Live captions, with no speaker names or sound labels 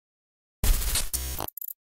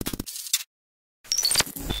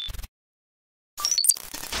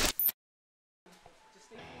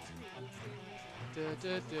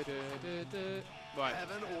Right.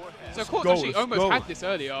 So Quartz actually almost had this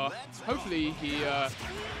earlier. Hopefully he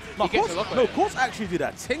gets a lock on No, it. Quartz actually did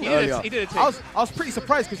that thing earlier. He did a ting. I was pretty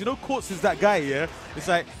surprised because you know Quartz is that guy, yeah? It's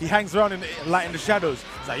like he hangs around in the shadows.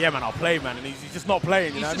 It's like, yeah, man, I'll play, man. And he's just not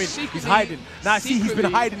playing, you know what I mean? He's hiding. Now I see he's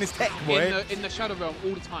been hiding his tech, boy. In the Shadow Realm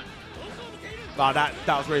all the time. Nah, that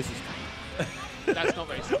was racist. That's not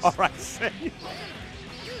racist. All right, say.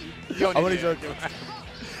 I'm only joking.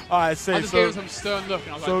 All right, say. I just gave him some stern look,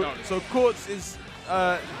 and I was like, no. So Quartz is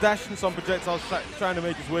dashing some projectiles, trying to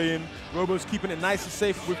make his way in. Robo's keeping it nice and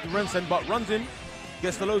safe with the Rensen, but runs in,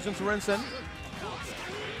 gets the lows into Rensen.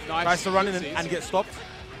 Nice. Tries to run in and get stopped.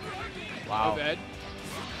 Wow. Overhead.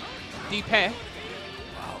 Deep air.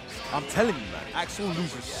 Wow. I'm telling you, man, Axel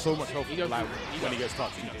loses so much health when he gets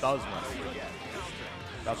touched. He does, man.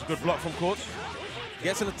 That's a good block from Quartz.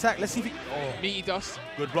 Gets an attack. Let's see if he... Oh. Meaty dust.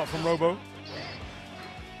 Good block from Robo.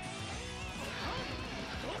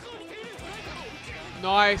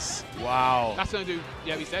 Nice. Wow. That's going to do...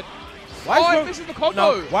 Yeah, he's dead. Why this is the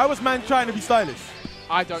combo. No, why was man trying to be stylish?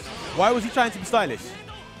 I don't know. Why was he trying to be stylish?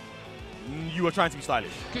 You were trying to be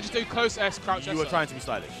stylish. Could just do close S, crouch S. You were trying to be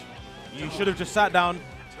stylish. You should have just sat down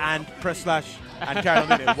and pressed slash and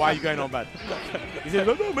carried on in it. Why are you going on bad? He said,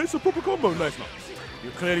 no, man, it's a proper combo. No, it's not.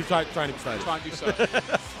 You're clearly trying to be stylish. Trying to do so.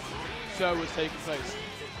 Show was taking place.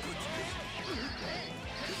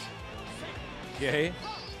 Yeah.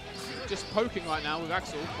 Just poking right now with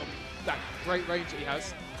Axel from that great range that he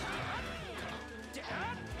has.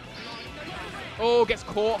 Oh, gets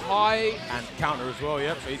caught high. And counter as well,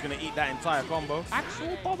 yep. So he's going to eat that entire combo.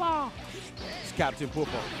 Axel Bobber. It's Captain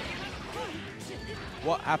Pawpaw.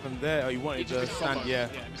 What happened there? Oh, he wanted to stand, yeah.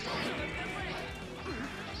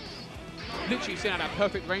 Literally sitting at that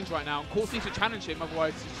perfect range right now. Quartz needs to challenge him,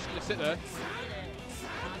 otherwise he's just going to sit there.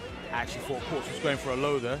 I actually thought Quartz was going for a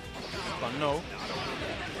low there, but no.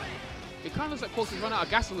 It kind of looks like Quartz has run out of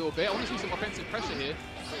gas a little bit. I want to see some offensive pressure here,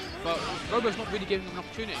 but Robo's not really giving him an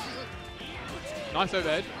opportunity. Nice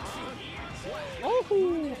overhead.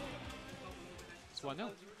 Oh! It's 1-0.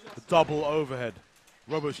 The double overhead.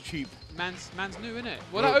 Robo's cheap. Man's new, innit?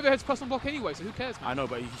 Well, that overhead's custom block anyway, so who cares, man? I know,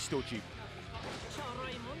 but he's still cheap.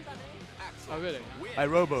 Oh, really? Hey,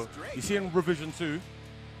 Robo, you see in Revision 2,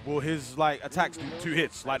 will his attacks do 2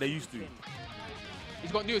 hits like they used to?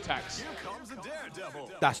 He's got new attacks.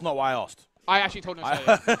 That's not why I asked. I actually told him to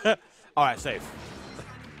say it. All right, safe.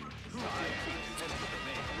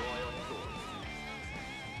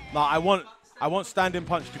 No, I want standing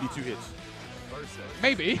punch to be 2 hits.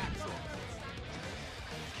 Maybe.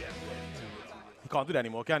 He can't do that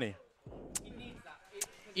anymore, can he?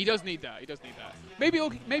 He does need that. He does need that. Maybe he'll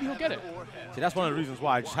get it. See, that's one of the reasons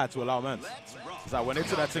why I just had to allow man. It's like when they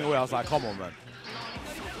took that thing away, I was like, come on, man.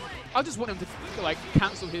 I just want him to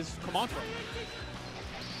cancel his command throw.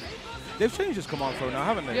 They've changed his command throw now,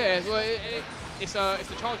 haven't they? Yeah, well, it's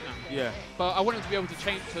the charge now. Yeah. But I want him to be able to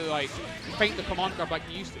change to feint the command grab like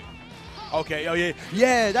he used to. Okay. Oh yeah.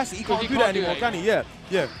 Yeah, that's it. He can't do that anymore, can he? Yeah.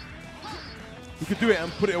 Yeah. He could do it and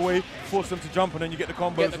put it away, force them to jump, and then you get the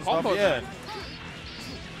combos and stuff. Yeah.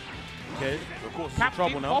 Okay. Of course, he's in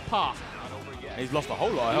trouble now. And he's lost a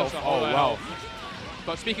whole lot of health. Oh wow.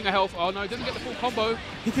 But speaking of health, oh no, he doesn't get the full combo.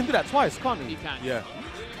 He can do that twice, can't he? He can. Yeah.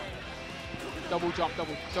 Double jump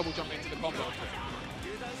into the combo.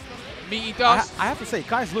 Meaty dust. I have to say,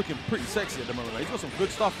 Kai's looking pretty sexy at the moment. He's got some good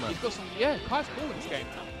stuff, man. He's got some, yeah, Kai's cool in this game.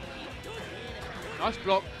 Nice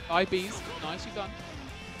block, IBs, nicely done.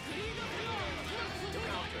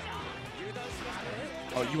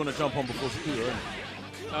 Oh, you want to jump on before Sakura,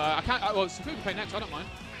 right? I can't, well, Sakura can play next, I don't mind.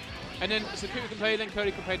 And then Sakura can play, then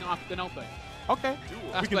Cody can play, then I'll play. Okay,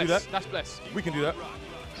 that's we can do that. That's blessed. We can do that.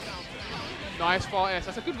 Nice, far S.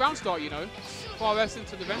 That's a good round start, you know. Far S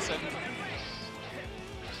into the Vincent.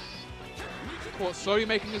 Quartz slowly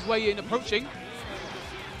making his way in, approaching.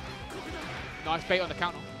 Nice bait on the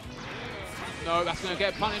counter. No, that's going to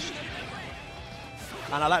get punished.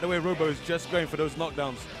 And I like the way Robo is just going for those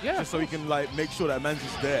knockdowns. Yeah, just so he can make sure that man's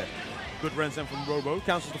just there. Good Rensen from Robo.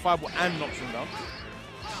 Cancels the fireball and knocks him down.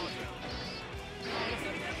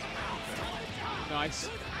 Nice.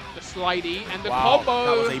 The slidey and the wow, combo.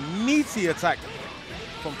 That was a meaty attack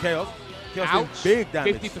from Chaos. Chaos doing big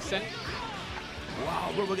damage. 50%.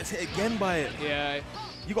 Wow, Robo gets hit again by it. Yeah.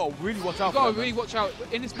 You got to really watch out. You got to really watch out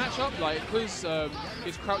in this matchup, because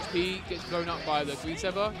his crouch P gets blown up by the Green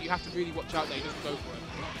Sever. You have to really watch out that he doesn't go for it.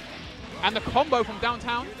 And the combo from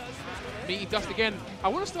downtown. Meaty dust again. I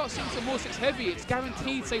want to start seeing some more 6 heavy. It's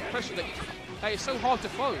guaranteed safe pressure that is so hard to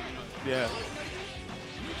throw. Yeah.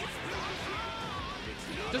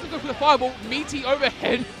 Doesn't go for the fireball. Meaty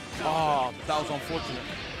overhead. Oh, that was unfortunate.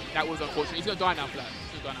 That was unfortunate. He's going to die now for that.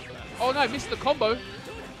 He's going to die now for that. Oh no, missed the combo.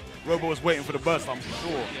 Robo was waiting for the burst, I'm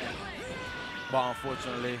sure. Yeah. But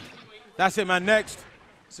unfortunately. That's it, man. Next.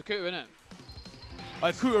 Sakuta, innit?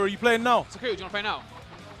 Alright, Kuta, are you playing now? Sakuta, do you want to play now?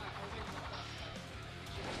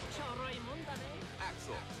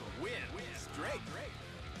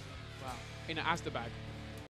 Wow. In an Asda bag.